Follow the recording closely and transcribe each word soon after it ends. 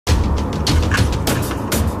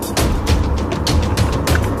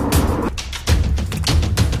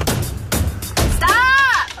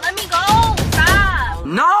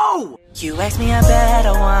ask me how bad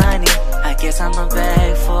I want it, I guess I'ma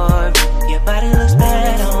beg for me. Your body looks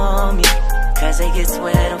better on me, cause they get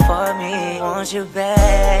sweating for me. Won't you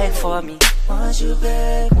beg for me? Won't you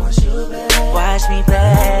beg, won't you beg? Watch me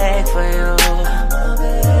beg for you. I'ma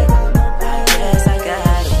beg, I guess I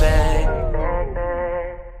gotta beg.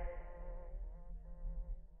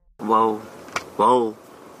 Whoa, whoa,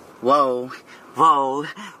 whoa, whoa,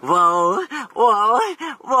 whoa, whoa,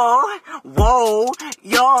 whoa, whoa,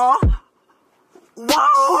 y'all.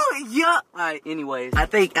 Whoa, yeah. Alright, anyways, I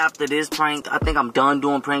think after this prank, I think I'm done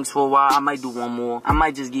doing pranks for a while. I might do one more. I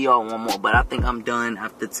might just give y'all one more, but I think I'm done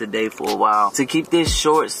after today for a while. To keep this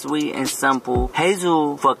short, sweet, and simple,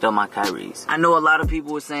 Hazel fucked up my Kyries. I know a lot of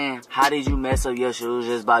people were saying, how did you mess up your shoes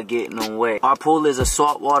just by getting them wet? Our pool is a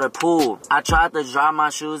saltwater pool. I tried to dry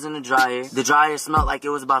my shoes in the dryer. The dryer smelled like it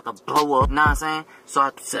was about to blow up, you know what I'm saying? So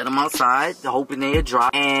I set them outside, hoping they'd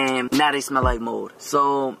dry, and now they smell like mold.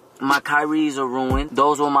 So my Kyries are ruined.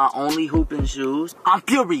 Those were my only hooping shoes. I'm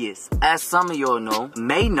furious. As some of y'all know,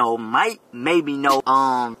 may know, might, maybe know,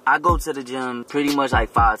 I go to the gym pretty much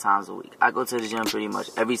like 5 times a week. I go to the gym pretty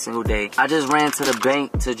much every single day. I just ran to the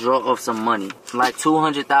bank to draw off some money. Like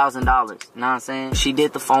 $200,000. You know what I'm saying? She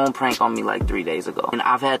did the phone prank on me like 3 days ago. And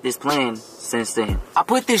I've had this plan since then. I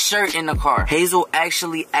put this shirt in the car. Hazel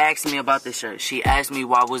actually asked me about this shirt. She asked me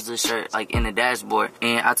why was the shirt like in the dashboard.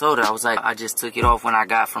 And I told her, I was like, I just took it off when I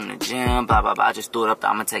got from the gym, blah, blah, blah. I just threw it up there.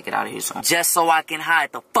 I'm gonna take it out of here soon. Just so I can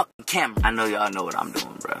hide the fucking camera. I know y'all know what I'm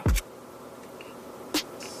doing, bro.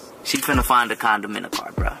 She finna find a condom in the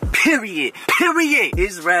car, bro. Period. Period.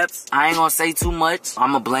 It's raps. I ain't gonna say too much.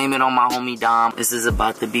 I'ma blame it on my homie Dom. This is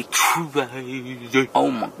about to be crazy.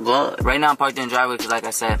 Oh my god. Right now I'm parked in the driveway because like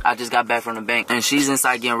I said, I just got back from the bank. And she's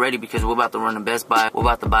inside getting ready because we're about to run to Best Buy. We're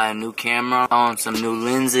about to buy a new camera, some new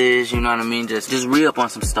lenses, you know what I mean? Just re-up on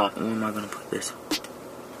some stuff. Where am I gonna put this?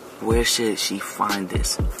 Where should she find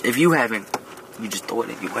this? If you haven't, you just throw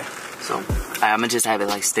it anyway. So, I'ma just have it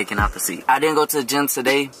like sticking out the seat. I didn't go to the gym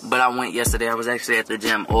today, but I went yesterday. I was actually at the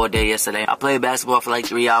gym all day yesterday. I played basketball for like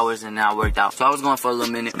 3 hours and then I worked out. So I was going for a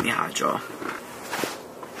little minute. Let me hide y'all.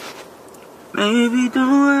 Maybe the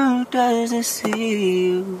world doesn't see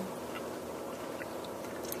you.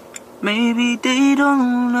 Maybe they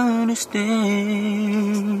don't understand.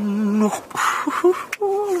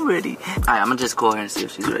 Ready. Alright, I'm gonna just call her and see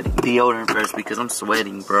if she's ready. Deodorant first because I'm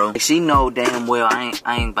sweating, bro. Like, she know damn well I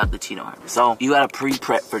ain't about to cheat on her. So you gotta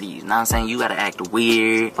pre-prep for these. Know what I'm saying? You gotta act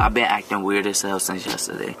weird. I've been acting weird as hell since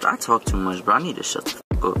yesterday. I talk too much, bro. I need to shut the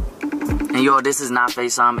fuck up. And yo, this is not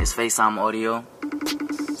FaceTime, it's FaceTime audio.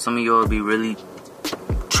 Some of y'all be really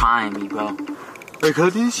trying me, bro. Like, how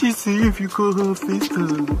did she see if you call her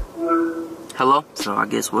FaceTime? Hello? So I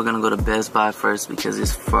guess we're gonna go to Best Buy first because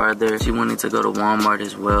it's farther. She wanted to go to Walmart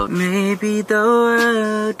as well. Maybe the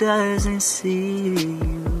world doesn't see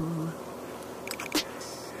you.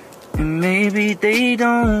 And maybe they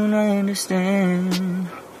don't understand.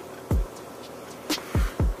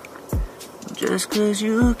 Just cause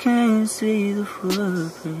you can't see the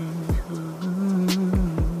footprints.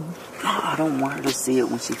 I don't want her to see it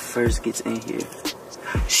when she first gets in here.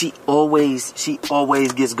 She always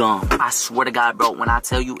gets gone. I swear to God, bro, when I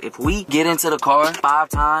tell you, if we get into the car 5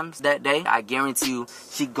 times that day, I guarantee you,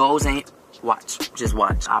 she goes in, watch, just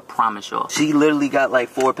watch. I promise y'all. She literally got like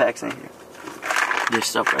 4 packs in here. This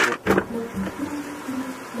stuff right here.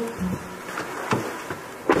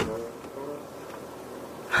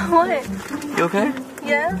 What? You okay?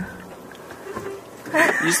 Yeah.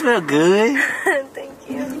 You smell good. Thank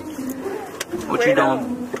you. What you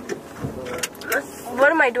doing? What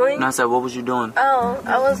am I doing? No, I said, what was you doing? Oh,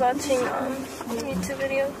 I was watching YouTube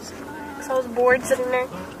videos. So I was bored sitting there.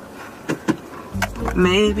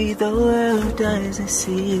 Maybe the world doesn't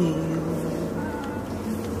see you.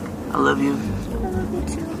 I love you. I love you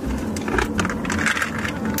too.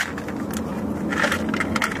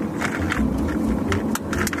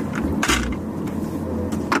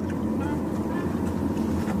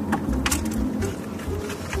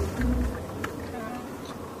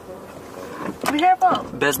 Be careful.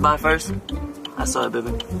 Best Buy first? I saw it,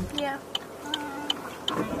 baby. Yeah.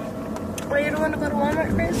 Well, you don't want to go to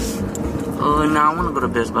Walmart first? Oh, no, I want to go to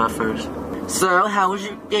Best Buy first. So, how was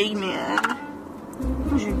your day, man? How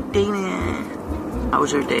was your day, man? How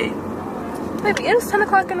was your day? Baby, it's 10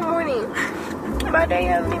 o'clock in the morning. My day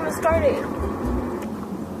hasn't even started.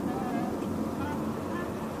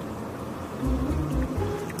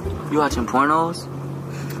 You watching pornos?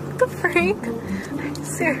 What the freak? Are you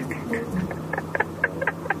serious?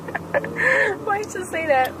 Why'd you say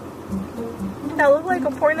that? That look like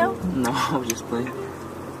a porno? No, I was just playing.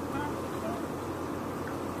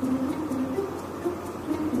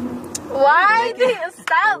 Well, Why did you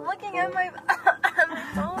stop looking at my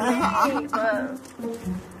phone?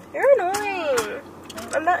 You're annoying.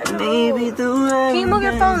 I'm not in the mood. Can you move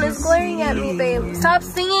your phone? It's glaring at me, babe. Stop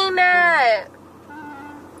singing that.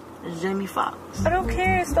 It's Jamie Foxx. I don't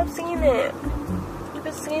care. Stop singing it. You've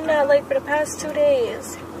been singing that like for the past 2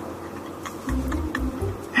 days.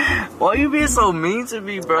 Why are you being so mean to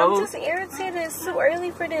me, bro? I'm just irritated. It's too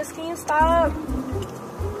early for this. Can you stop?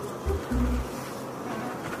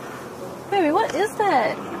 Baby, what is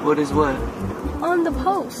that? What is what? On the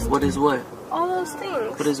post. What is what? All those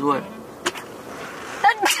things. What is what?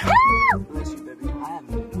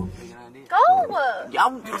 Go!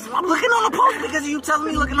 I'm looking on the post because you telling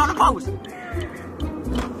me looking on the post.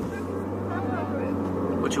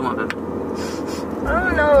 What you want, baby? I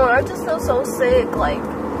don't know. I just feel so sick. Like,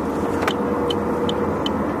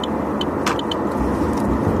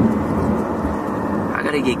 I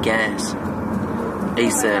gotta get gas.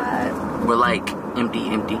 ASAP. We're like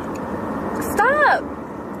empty. stop!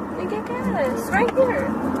 You get gas. Right here.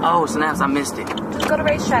 Oh, snaps. I missed it. Just go to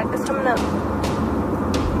racetrack. It's coming up.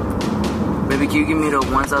 Baby, can you give me the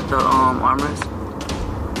ones out the armrest?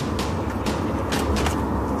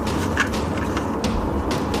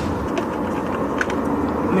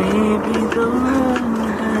 Maybe the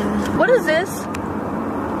one. What is this?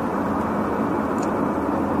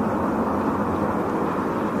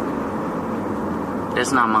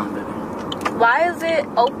 That's not mine, baby. Why is it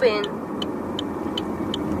open?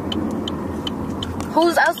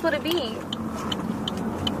 Whose else would it be?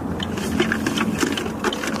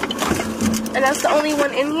 And that's the only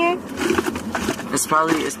one in here? It's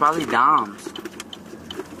probably Dom's.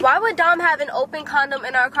 Why would Dom have an open condom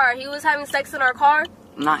in our car? He was having sex in our car?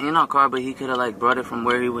 Not in our car, but he could have like brought it from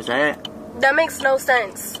where he was at. That makes no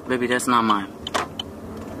sense. Baby, that's not mine.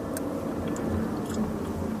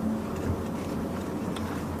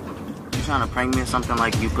 You trying to prank me or something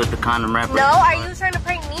like you put the condom wrapper? No, are you trying to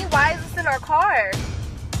prank me? Why is this in our car?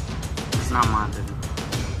 It's not mine, baby.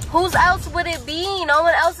 Whose else would it be? No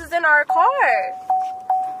one else is in our car.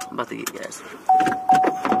 I'm about to get gas.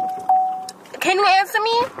 Can you answer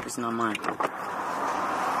me? It's not mine.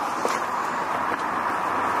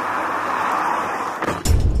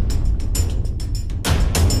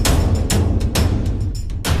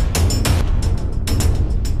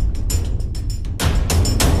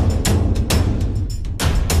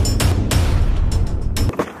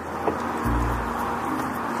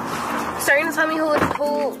 So you're gonna tell me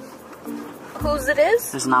whose it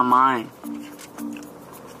is? It's not mine.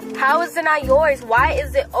 How is it not yours? Why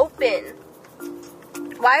is it open?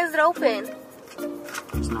 Why is it open?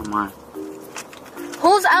 It's not mine.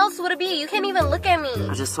 Whose else would it be? You can't even look at me.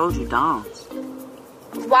 I just told you Dom's.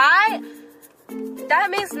 Why?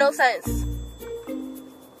 That makes no sense.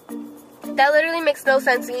 That literally makes no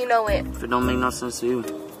sense and you know it. If it don't make no sense to you,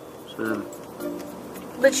 it's whatever.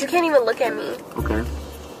 But you can't even look at me. Okay.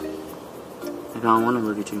 Like I don't want to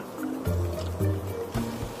look at you.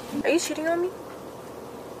 Are you cheating on me?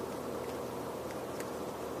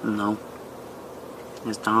 No.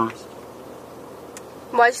 It's Dom's.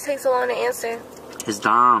 Why'd you take so long to answer? It's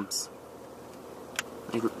Dom's.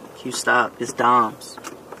 Like, you stop. It's Dom's.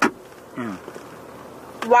 Yeah.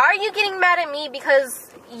 Why are you getting mad at me because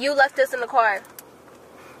you left this in the car?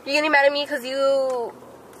 You getting mad at me because you...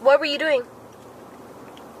 What were you doing?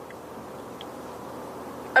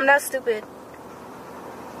 I'm not stupid.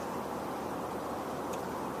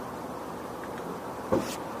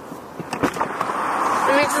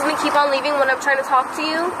 And you're just gonna keep on leaving when I'm trying to talk to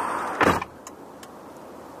you?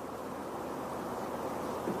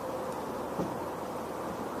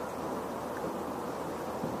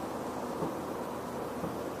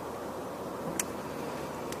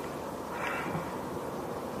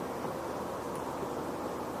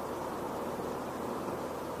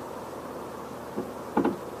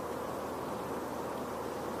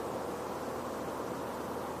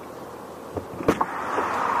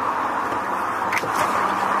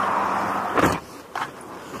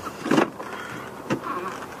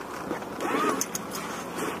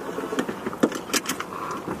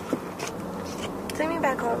 Take me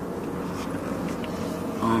back home.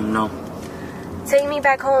 No. Take me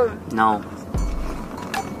back home. No.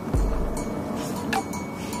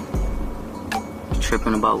 You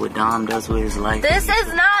tripping about what Dom does with his life. This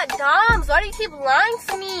is not Dom's. Why do you keep lying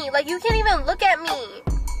to me? Like, you can't even look at me.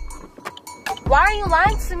 Why are you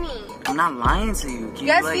lying to me? I'm not lying to you.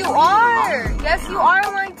 Yes, you are. Yes, you are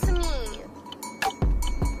lying to me.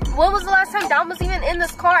 When was the last time Dom was even in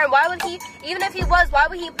this car? And why would he, even if he was, why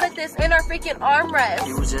would he put this in our freaking armrest?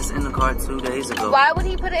 He was just in the car 2 days ago. Why would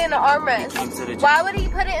he put it in the armrest? He came to the gym. Why would he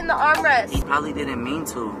put it in the armrest? He probably didn't mean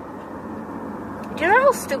to. Do you know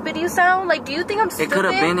how stupid you sound? Like, do you think I'm stupid? It could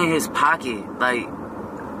have been in his pocket. Like...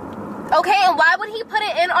 Okay, and why would he put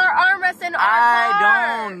it in our armrest in our car?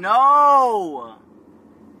 I don't know.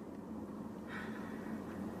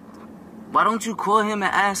 Why don't you call him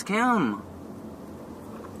and ask him?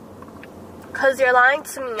 Because you're lying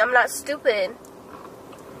to me. I'm not stupid.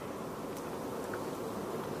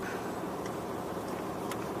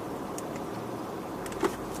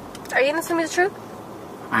 Are you going to tell me the truth?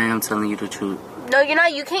 I am telling you the truth. No, you're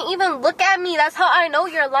not. You can't even look at me. That's how I know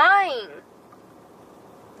you're lying.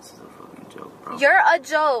 This is a fucking joke, bro. You're a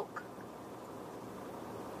joke.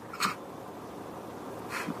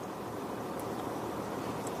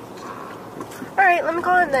 Alright, let me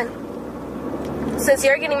call him then. Since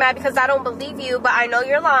you're getting mad because I don't believe you, but I know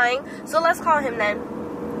you're lying, so let's call him then.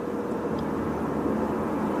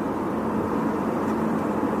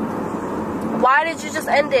 Why did you just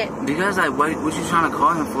end it? Because, like, what you trying to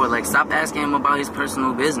call him for? Like, stop asking him about his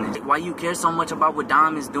personal business. Why you care so much about what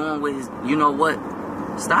Dom is doing with his, you know what?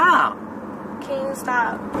 Stop. Can you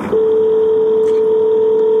stop?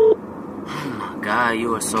 Oh my God,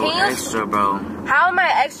 you are so extra, bro. How am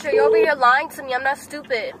I extra? You're over here lying to me. I'm not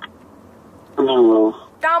stupid. No.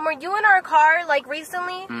 Dom, were you in our car, like,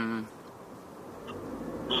 recently? Mm-hmm.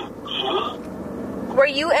 Were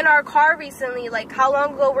you in our car recently? Like, how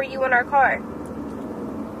long ago were you in our car?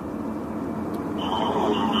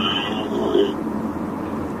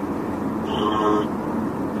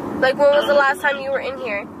 Like, when was the last time you were in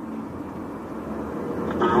here?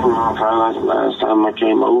 Probably like the last time I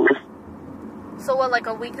came over. So what, like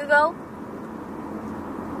a week ago?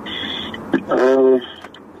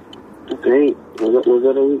 I think, was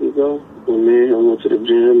that a week ago? When me and him went to the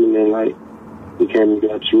gym and then, like, we came and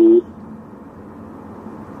got you.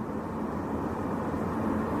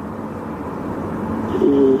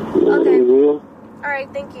 Okay. Alright,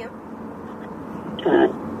 thank you.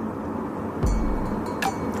 Alright.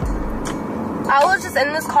 I was just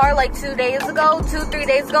in this car like 3 days ago,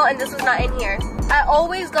 and this was not in here. I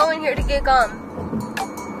always go in here to get gum.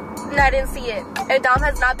 And I didn't see it. And Dom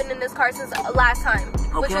has not been in this car since last time,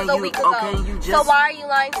 which was a week ago. So why are you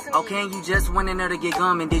lying to me? Okay, you just went in there to get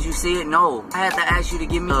gum, and did you see it? No. I had to ask you to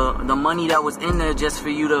give me the money that was in there just for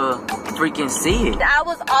you to freaking see it. I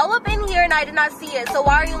was all up in here and I did not see it. So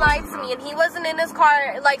why are you lying to me? And he wasn't in his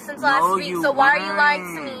car like since last week. So why are you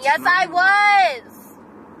lying to me? Yes, I was.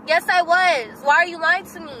 Yes, I was. Why are you lying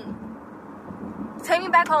to me? Take me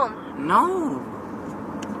back home. No.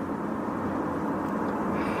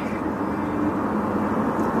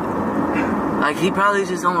 Like, he probably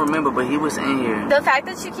just don't remember, but he was in here. The fact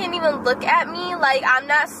that you can't even look at me, like, I'm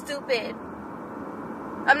not stupid.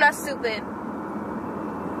 I'm not stupid.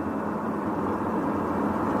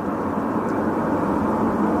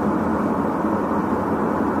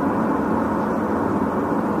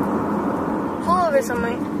 Pull over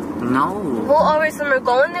somewhere. No. Pull over somewhere.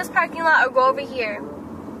 Go in this parking lot or go over here.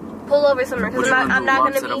 Pull over somewhere. Because I'm not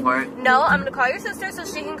going to be... No, I'm going to call your sister so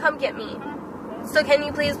she can come get me. So can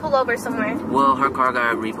you please pull over somewhere? Well, her car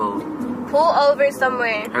got repoed. Pull over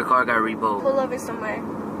somewhere. Her car got repoed. Pull over somewhere.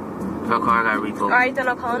 Her car got repoed. Alright, then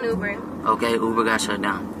I'll call an Uber. Okay, Uber got shut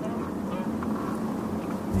down.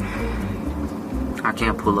 I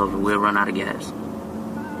can't pull over. We'll run out of gas.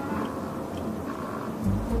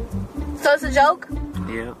 So it's a joke?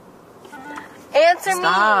 Yep. Answer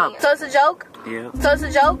Stop. me. So it's a joke? Yep. So it's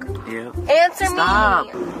a joke? Yep. Answer Stop.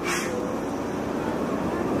 me.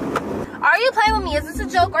 Are you playing with me? Is this a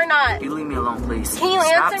joke or not? You leave me alone, please. Can you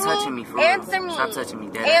answer me? Stop touching me, for Answer real. me. Stop touching me,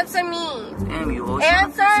 Dad. Answer me. Damn, you always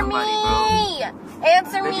Answer somebody, me. bro.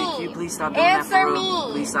 Answer Baby, me. can you please stop doing Answer that for me.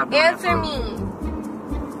 real? Please stop doing Answer that for me. real.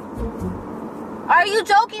 Are you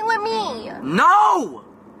joking with me? No!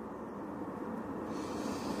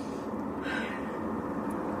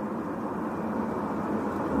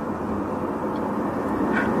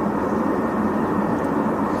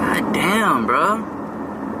 God damn, bro.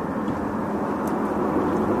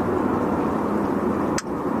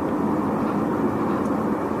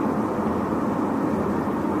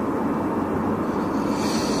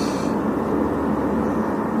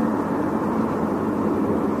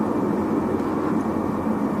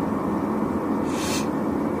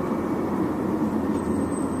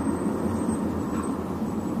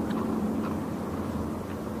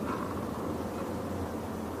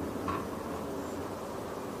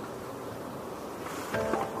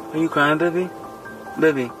 Are you crying, baby?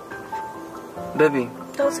 Baby. Baby.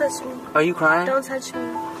 Don't touch me. Are you crying? Don't touch me.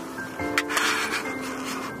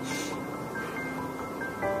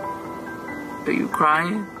 Are you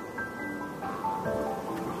crying?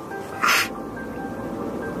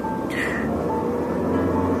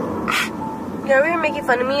 You're over here making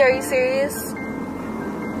fun of me? Are you serious?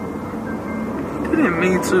 You didn't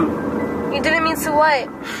mean to. You didn't mean to what?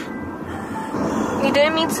 You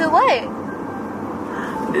didn't mean to what?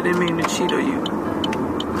 I didn't mean to cheat on you.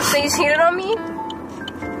 So you cheated on me?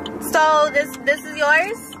 So this is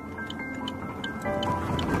yours?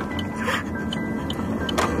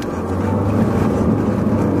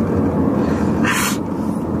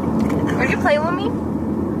 Are you playing with me?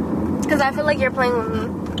 Because I feel like you're playing with me.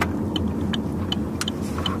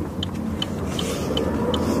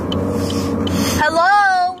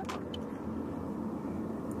 Hello?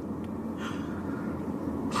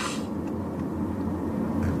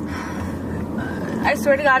 I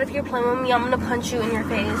swear to God, if you're playing with me, I'm gonna punch you in your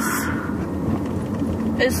face.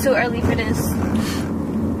 It's too early for this.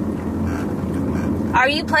 Are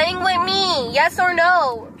you playing with me? Yes or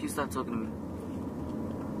no? You stop talking to me.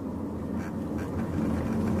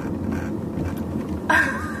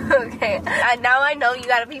 Okay. Now I know you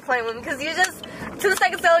gotta be playing with me because you just 2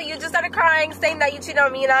 seconds ago you just started crying, saying that you cheated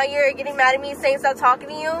on me, and now you're getting mad at me, saying stop talking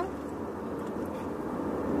to you.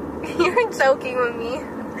 You're joking with me.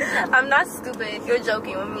 I'm not stupid. You're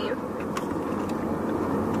joking with me.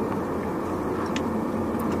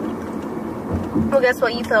 Well, guess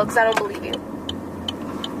what? You failed because I don't believe you.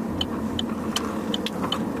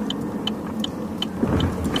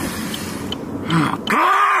 Oh,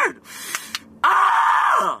 God!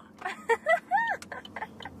 Ah!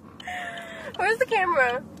 Where's the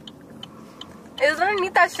camera? Is it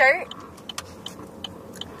underneath that shirt?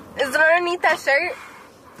 Is it underneath that shirt?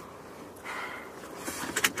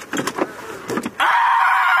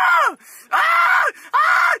 Ah! Ah!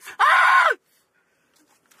 Ah! Ah!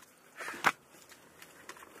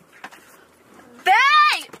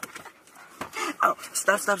 Babe! Oh,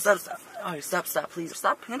 stop. Alright, stop, please.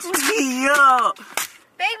 Stop pinching me up.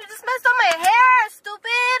 Babe, you just messed up my hair,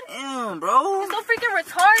 stupid. Damn, bro. You're so freaking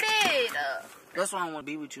retarded. That's why I don't want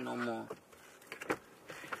to be with you no more.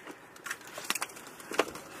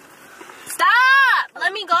 Stop!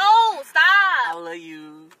 Let me go. Stop. I love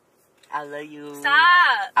you. I love you.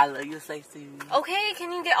 Stop. I love you, Stacey. Okay,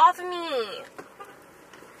 can you get off of me?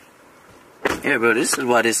 Yeah, bro, this is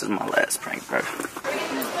why this is my last prank, bro.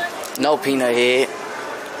 No, peanut head.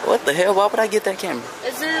 What the hell? Why would I get that camera?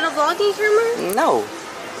 Is it a vlogging camera? No.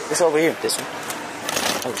 It's over here. This one.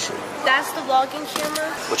 Oh, shit. That's the vlogging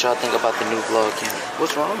camera? What y'all think about the new vlog camera?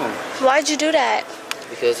 What's wrong? Why'd you do that?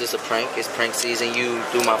 Because it's a prank. It's prank season. You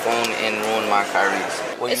threw my phone and ruined my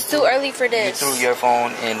Kyrie's. Well, It's too early for this. You threw your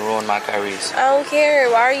phone and ruined my Kyrie's. I don't care.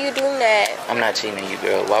 Why are you doing that? I'm not cheating you,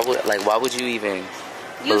 girl. Why would you even...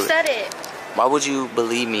 You said it. Why would you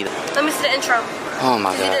believe me? Let me see the intro. Oh,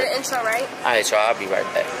 my God. You did the intro, right? Alright, y'all. I'll be right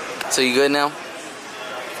back. So, you good now?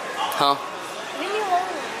 Huh? Leave me alone.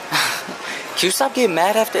 Can you stop getting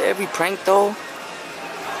mad after every prank, though?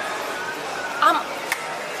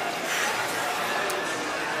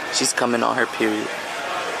 She's coming on her period.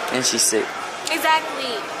 And she's sick. Exactly.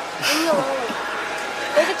 Leave me alone.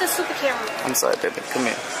 Go get the super camera. I'm sorry, baby. Come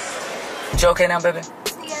here. You okay now, baby?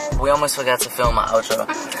 Yeah. We almost forgot to film my outro.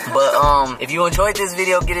 But, if you enjoyed this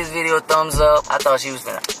video, give this video a thumbs up. I thought she was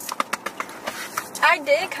gonna... I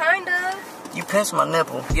did, kinda. You pinched my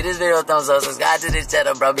nipple. Give this video a thumbs up. Subscribe to this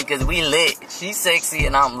channel, bro, because we lit. She's sexy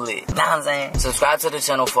and I'm lit. Know what I'm saying? Subscribe to the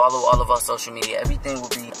channel. Follow all of our social media. Everything will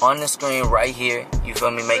be on the screen right here. You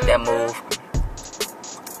feel me? Make that move.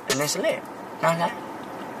 And it's lit. Know what I'm saying?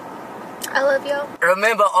 I love you.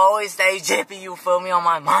 Remember, always stay jippy, you feel me, on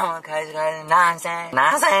my mama, cause you know what I'm saying?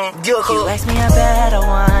 You ask me, I bet I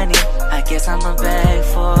want it. I guess I'ma beg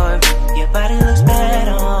for it. Your body looks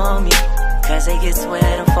better on me, cause it gets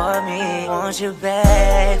wetter for me. Won't you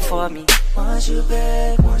beg for me? Won't you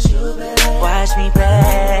beg,